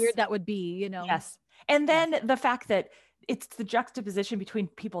how weird that would be. Yes, and then the fact that it's the juxtaposition between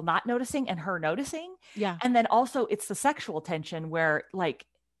people not noticing and her noticing. Yeah. And then also it's the sexual tension where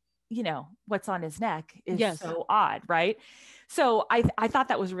what's on his neck is so odd. Right. So I thought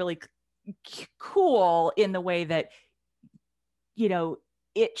that was really cool in the way that,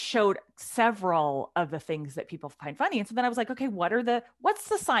 it showed several of the things that people find funny. And so then I was like, okay, what's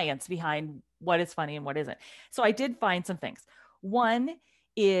the science behind what is funny and what isn't? So I did find some things. One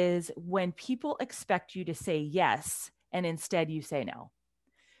is when people expect you to say yes, and instead you say no.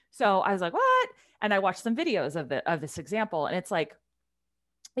 So I was like, what? And I watched some videos of this example. And it's like,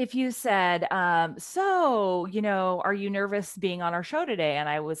 if you said, so, are you nervous being on our show today? And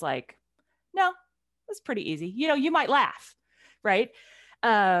I was like, no, it's pretty easy. You might laugh. Right.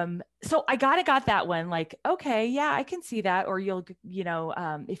 So I got that one, like, okay, yeah, I can see that. Or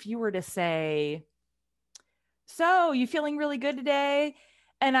if you were to say, so you feeling really good today?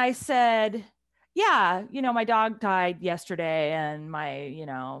 And I said, yeah, my dog died yesterday and my,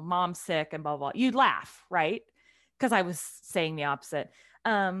 mom's sick and blah, blah, you'd laugh, right? Because I was saying the opposite.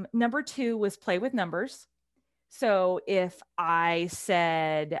 Number 2 was play with numbers. So if I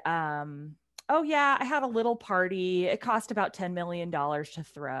said, oh yeah, I had a little party. It cost about $10 million to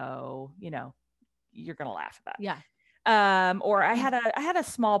throw, you're going to laugh at that. Yeah. Or I had a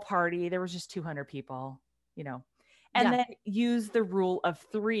small party. There was just 200 people, and then use the rule of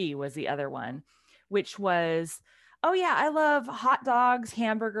 3 was the other one, which was, oh yeah, I love hot dogs,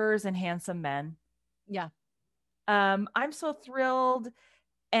 hamburgers, and handsome men. Yeah. I'm so thrilled,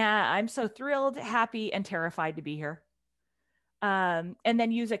 happy, and terrified to be here. And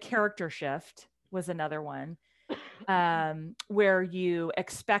then use a character shift was another one, where you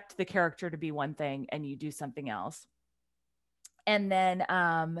expect the character to be one thing and you do something else. And then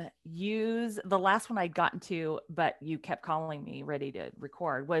use the last one I'd gotten to, but you kept calling me ready to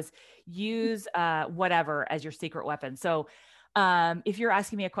record, was use whatever as your secret weapon. So if you're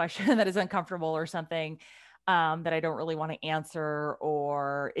asking me a question that is uncomfortable or something that I don't really want to answer,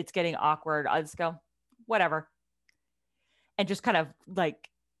 or it's getting awkward, I'll just go, whatever. And just kind of like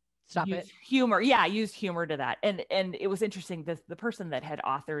stop it. Humor. Yeah. Use humor to that. And it was interesting. The person that had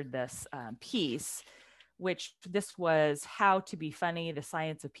authored this piece, which this was How to Be Funny, the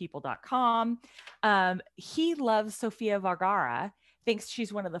science of people.com. He loves Sofia Vergara, thinks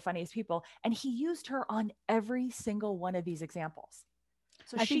she's one of the funniest people. And he used her on every single one of these examples.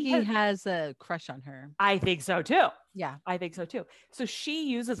 So I think he has a crush on her. I think so too. Yeah, I think so too. So she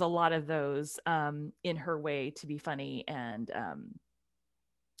uses a lot of those in her way to be funny and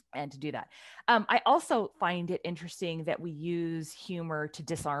to do that. I also find it interesting that we use humor to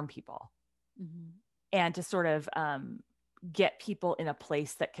disarm people. Mm-hmm. And to sort of get people in a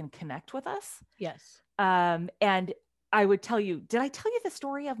place that can connect with us. Yes. And I would tell you, did I tell you the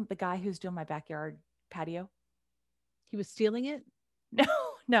story of the guy who's doing my backyard patio? He was stealing it?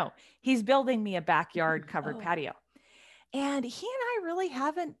 No. He's building me a backyard covered patio. And he and I really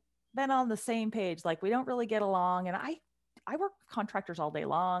haven't been on the same page. Like, we don't really get along. And I work with contractors all day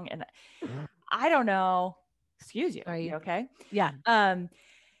long. And I don't know. Excuse you. Are you okay? Yeah.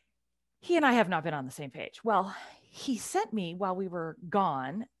 He and I have not been on the same page. Well, he sent me, while we were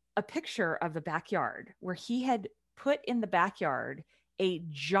gone, a picture of the backyard where he had put in the backyard a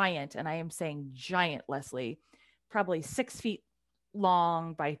giant, and I am saying giant, Leslie, probably 6 feet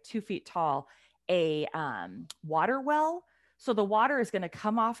long by 2 feet tall, a water well. So the water is going to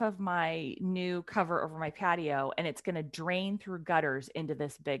come off of my new cover over my patio, and it's going to drain through gutters into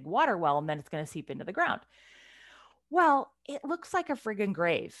this big water well, and then it's going to seep into the ground. Well, it looks like a friggin'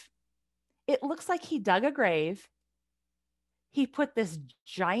 grave. It looks like he dug a grave. He put this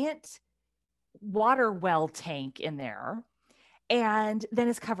giant water well tank in there and then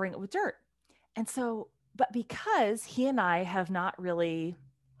is covering it with dirt. And so, but because he and I have not really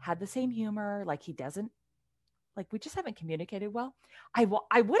had the same humor, like he doesn't, like we just haven't communicated well, I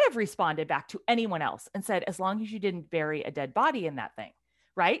would have responded back to anyone else and said, as long as you didn't bury a dead body in that thing,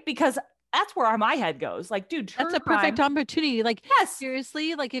 right? Because that's where my head goes. Like, dude, that's a perfect opportunity. Like, yes,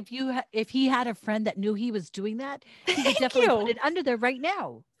 seriously, like if he had a friend that knew he was doing that, he could definitely put it under there right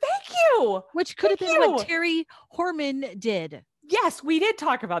now. Thank you. Which could have been what Terry Horman did. Yes, we did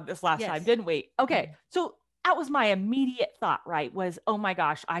talk about this last time, didn't we? Okay. So that was my immediate thought, right? Was, oh my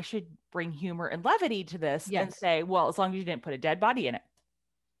gosh, I should bring humor and levity to this and say, well, as long as you didn't put a dead body in it.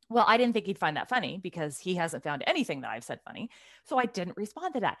 Well, I didn't think he'd find that funny because he hasn't found anything that I've said funny. So I didn't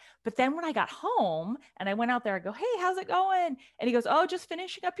respond to that. But then when I got home and I went out there, I go, hey, how's it going? And he goes, oh, just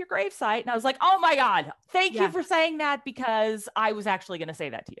finishing up your gravesite. And I was like, oh my God, thank you for saying that, because I was actually going to say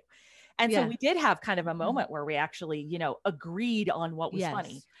that to you. And so we did have kind of a moment where we actually, agreed on what was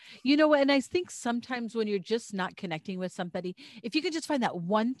funny. And I think sometimes when you're just not connecting with somebody, if you could just find that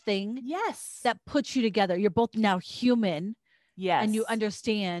one thing that puts you together, you're both now human. Yes. And you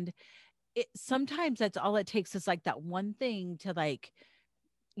understand it. Sometimes that's all it takes, is like that one thing to like,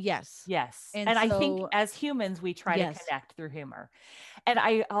 yes. And I think as humans, we try to connect through humor. And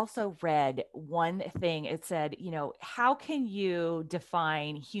I also read one thing. It said, how can you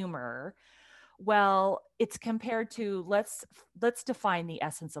define humor? Well, it's compared to, let's define the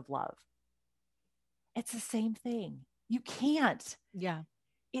essence of love. It's the same thing. You can't. Yeah.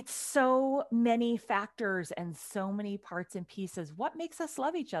 It's so many factors and so many parts and pieces. What makes us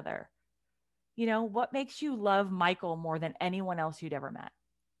love each other? What makes you love Michael more than anyone else you'd ever met?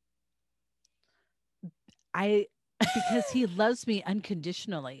 Because he loves me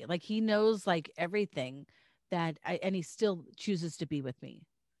unconditionally. Like, he knows like everything and he still chooses to be with me.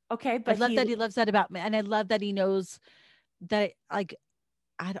 Okay. But I love that he loves that about me. And I love that he knows that, like,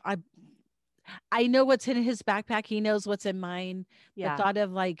 I know what's in his backpack. He knows what's in mine. Yeah. The thought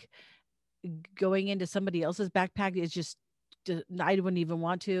of like going into somebody else's backpack is just, I wouldn't even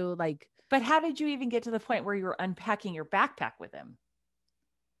want to, like, But how did you even get to the point where you were unpacking your backpack with him?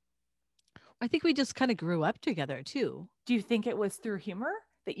 I think we just kind of grew up together too. Do you think it was through humor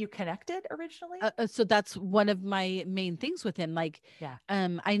that you connected originally? So that's one of my main things with him. Like, Yeah.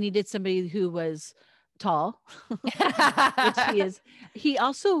 I needed somebody who was tall, which he is. He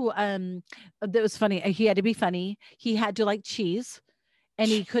also, that was funny. He had to be funny. He had to like cheese, and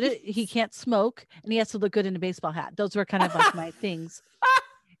he can't smoke, and he has to look good in a baseball hat. Those were kind of like my things.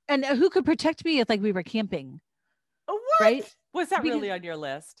 And who could protect me if like we were camping? What? Right? Was that really on your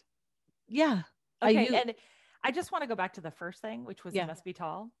list? Yeah. Okay. And I just want to go back to the first thing, which was you must be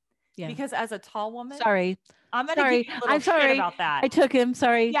tall. Yeah. Because as a tall woman, sorry, I'm going to give you a little shit about that. I took him.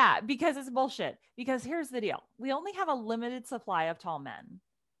 Sorry. Yeah, because it's bullshit. Because here's the deal. We only have a limited supply of tall men.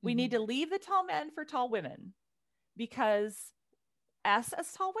 We need to leave the tall men for tall women, because us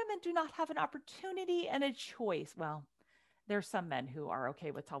as tall women do not have an opportunity and a choice. Well, there's some men who are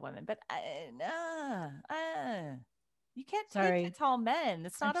okay with tall women, but you can't take the tall men.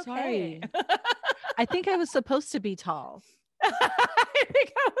 It's not okay. I think I was supposed to be tall. I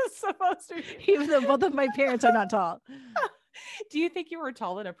think I was supposed to be. Even though both of my parents are not tall. Do you think you were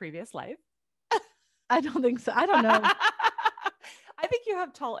tall in a previous life? I don't think so. I don't know. I think you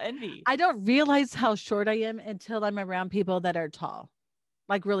have tall envy. I don't realize how short I am until I'm around people that are tall,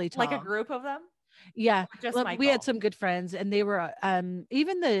 like really tall. Like a group of them? Yeah. We had some good friends, and they were,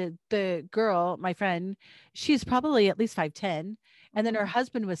 even the girl, my friend, she's probably at least 5'10". And then her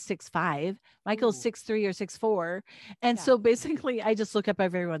husband was 6'5". Michael's 6'3" or 6'4". And so basically I just look up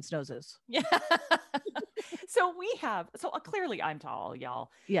everyone's noses. Yeah. So clearly I'm tall,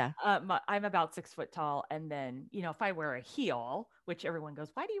 y'all. Yeah. I'm about 6 foot tall. And then, if I wear a heel, which everyone goes,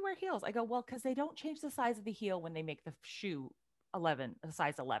 why do you wear heels? I go, well, because they don't change the size of the heel when they make the shoe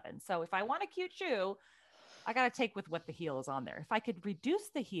size 11. So if I want a cute shoe, I got to take with what the heel is on there. If I could reduce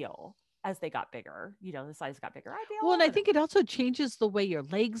the heel as they got bigger, the size got bigger, I'd be all and I think it also changes the way your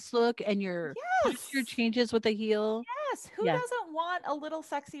legs look, and your posture changes with the heel. Yes. Who doesn't want a little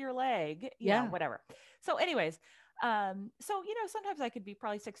sexier leg? Yeah. Whatever. So anyways, sometimes I could be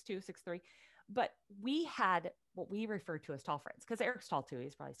probably 6'2", 6'3", but we had what we refer to as tall friends, because Eric's tall too.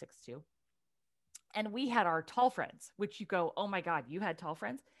 He's probably 6'2". And we had our tall friends, which you go, oh my God, you had tall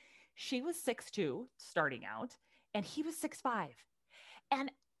friends. She was 6'2" starting out, and he was 6'5". And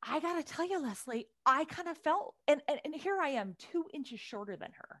I got to tell you, Leslie, I kind of felt, and here I am 2 inches shorter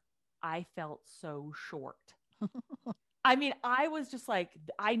than her. I felt so short. I mean, I was just like,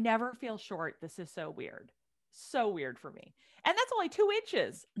 I never feel short. This is so weird. So weird for me. And that's only 2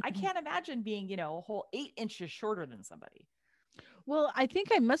 inches. I can't imagine being, a whole 8 inches shorter than somebody. Well, I think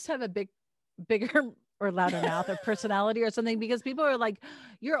I must have a bigger or louder mouth or personality or something, because people are like,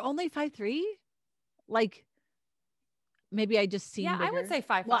 you're only 5'3". Like, maybe I just seem bigger. I would say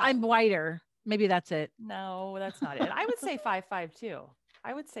 5'5". Well, I'm wider. Maybe that's it. No, that's not it. I would say 5'5" too.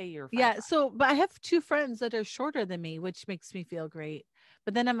 I would say you're 5'5". Yeah. So, but I have 2 friends that are shorter than me, which makes me feel great.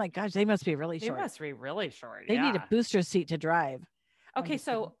 But then I'm like, gosh, they must be really short. They must be really short. They need a booster seat to drive. Okay.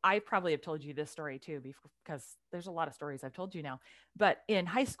 So I probably have told you this story too, because there's a lot of stories I've told you now, but in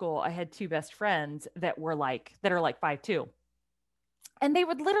high school, I had 2 best friends that are like 5'2". And they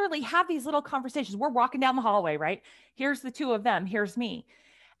would literally have these little conversations. We're walking down the hallway, right? Here's the 2 of them. Here's me.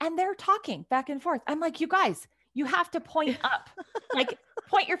 And they're talking back and forth. I'm like, you guys, you have to point up, like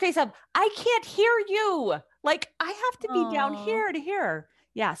point your face up. I can't hear you. Like, I have to be down here to hear.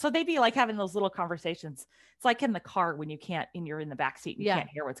 Yeah. So they'd be like having those little conversations. It's like in the car when you're in the back seat and you can't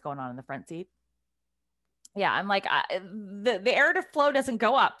hear what's going on in the front seat. Yeah. I'm like, the air to flow doesn't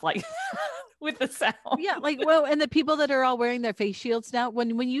go up like with the sound. Yeah. Like, well, and the people that are all wearing their face shields now,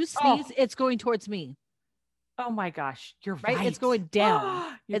 when you sneeze, it's going towards me. Oh my gosh. You're right. It's going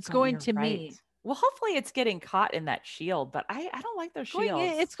down. It's going to me. Well, hopefully it's getting caught in that shield, but I don't like those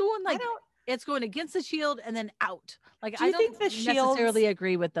shields. It's going like, it's going against the shield and then out. Like, I don't necessarily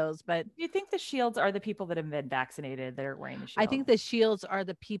agree with those, but do you think the shields are the people that have been vaccinated that are wearing the shield? I think the shields are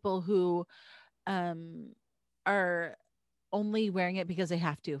the people who are only wearing it because they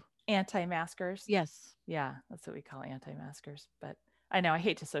have to. Anti-maskers. Yes. Yeah. That's what we call anti-maskers. But I know I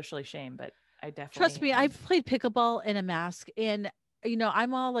hate to socially shame, but I definitely trust me. I've played pickleball in a mask, and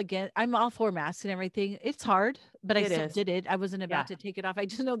I'm all for masks and everything. It's hard, but I still did it. I wasn't about to take it off. I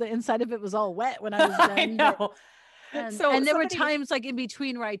just know the inside of it was all wet when I was done. I know. And there were times like in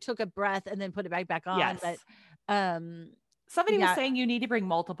between where I took a breath and then put it back on. Yes. But somebody was saying you need to bring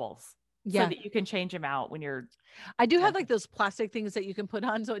multiples. So that you can change them out when you're. I do have like those plastic things that you can put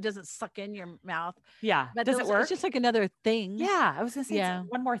on so it doesn't suck in your mouth. Yeah. But does it work? It's just like another thing. Yeah. I was going to say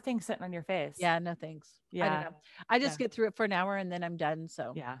it's one more thing sitting on your face. Yeah. No, thanks. Yeah. I don't know. I just get through it for an hour and then I'm done.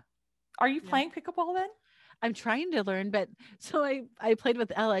 So yeah. Are you playing pickleball then? I'm trying to learn, but so I played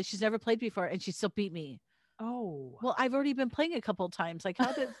with Ella. She's never played before and she still beat me. Oh. Well, I've already been playing a couple of times. Like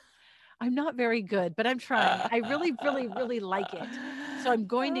I'm not very good, but I'm trying. I really, really, really like it. So I'm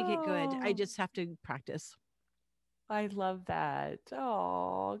going to get good. I just have to practice. I love that.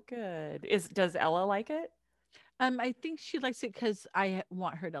 Oh, good. Does Ella like it? I think she likes it because I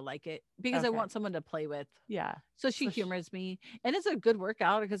want her to like it because I want someone to play with. Yeah. So she humors me, and it's a good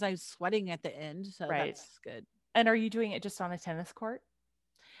workout because I'm sweating at the end. So that's good. And are you doing it just on a tennis court?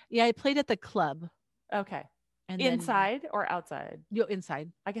 Yeah, I played at the club. Okay. And inside or outside?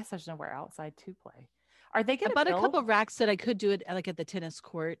 Inside. I guess there's nowhere outside to play. Are they going to build a couple of racks that I could do it like at the tennis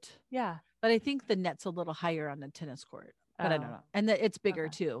court? Yeah. But I think the net's a little higher on the tennis court. But I don't know. And it's bigger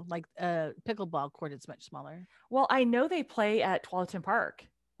too. Like pickleball court is much smaller. Well, I know they play at Tualatin Park.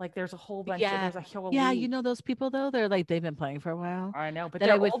 Like there's a whole bunch there's a whole league. You know those people though? They're like they've been playing for a while. I know, but that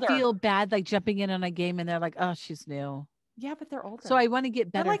I would feel bad like jumping in on a game and they're like, oh, she's new. Yeah, but they're older. So I want to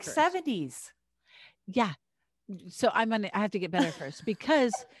get better. They're like 70s. Yeah. So I have to get better first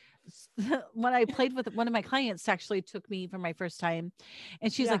because when I played with one of my clients actually took me for my first time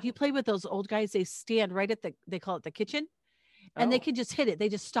and she's like, you play with those old guys, they stand right at they call it the kitchen. And they can just hit it. They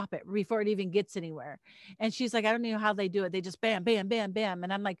just stop it before it even gets anywhere. And she's like, I don't know how they do it. They just bam, bam, bam, bam.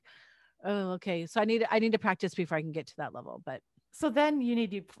 And I'm like, oh, okay. So I need to practice before I can get to that level. But so then you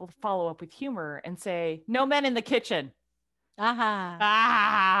need to follow up with humor and say, no men in the kitchen. That's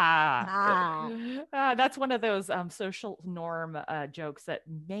one of those social norm jokes that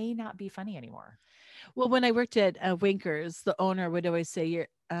may not be funny anymore. Well, when I worked at Winkers, the owner would always say, you're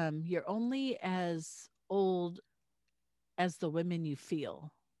only as old as the women you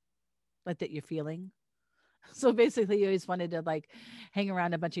feel, like that you're feeling. So basically he always wanted to like hang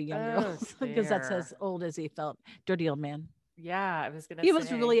around a bunch of young girls because that's as old as he felt. Dirty old man. Yeah, I was gonna he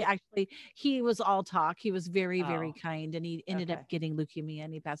was really he was all talk. He was very, very kind and he ended up getting leukemia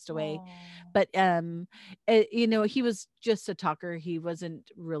and he passed away. But he was just a talker. He wasn't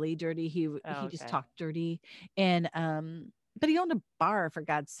really dirty. He just talked dirty. And but he owned a bar for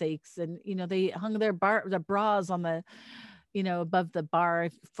God's sakes. And they hung the bras on the above the bar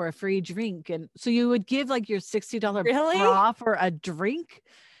for a free drink. And so you would give like your $60 bra for a drink,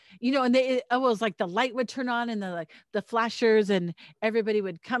 and it was like the light would turn on and the flashers and everybody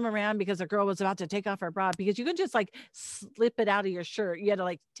would come around because a girl was about to take off her bra because you could just like slip it out of your shirt. You had to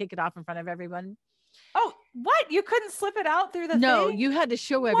like take it off in front of everyone. Oh, what? You couldn't slip it out through the thing? You had to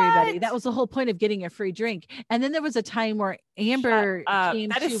show everybody. That was the whole point of getting a free drink. And then there was a time where Amber came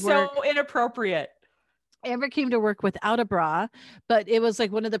that is to work. So inappropriate. Amber came to work without a bra, but it was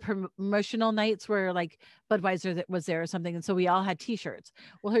like one of the promotional nights where like Budweiser was there or something. And so we all had t-shirts.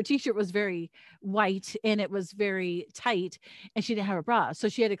 Well, her t-shirt was very white and it was very tight and she didn't have a bra. So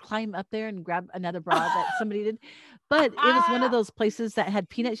she had to climb up there and grab another bra that somebody did. But it was one of those places that had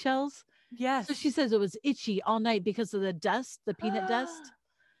peanut shells. Yes. So she says it was itchy all night because of the dust, the peanut dust.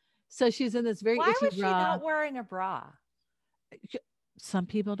 So she's in this very itchy bra. Why was she not wearing a bra? Some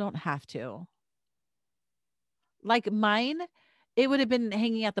people don't have to. Like mine, it would have been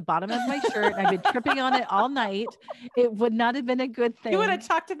hanging at the bottom of my shirt. I've been tripping on it all night. It would not have been a good thing. You would have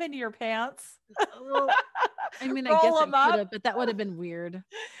tucked them into your pants. Well, I mean, I guess I could have, but that would have been weird.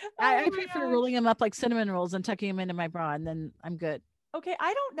 I prefer rolling them up like cinnamon rolls and tucking them into my bra, and then I'm good. Okay,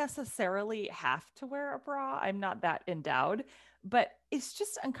 I don't necessarily have to wear a bra. I'm not that endowed, but it's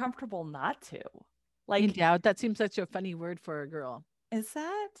just uncomfortable not to. Like endowed, that seems such a funny word for a girl. Is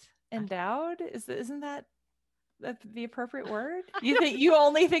that endowed? Isn't that the appropriate word? You think you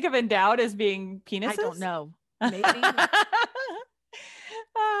only think of endowed as being penises? I don't know. Maybe.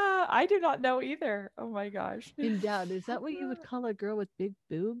 I do not know either. Oh my gosh. Endowed. Is that what you would call a girl with big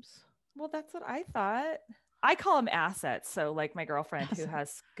boobs? Well, that's what I thought. I call them assets. So like my girlfriend who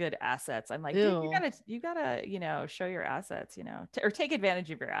has good assets, I'm like, dude, you gotta, show your assets, or take advantage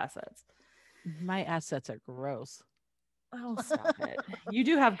of your assets. My assets are gross. Oh, stop it. You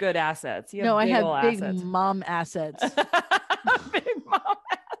do have good assets. I have big mom assets. Big mom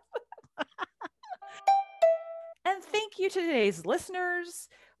assets. And thank you to today's listeners.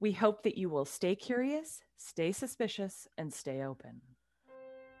 We hope that you will stay curious, stay suspicious, and stay open.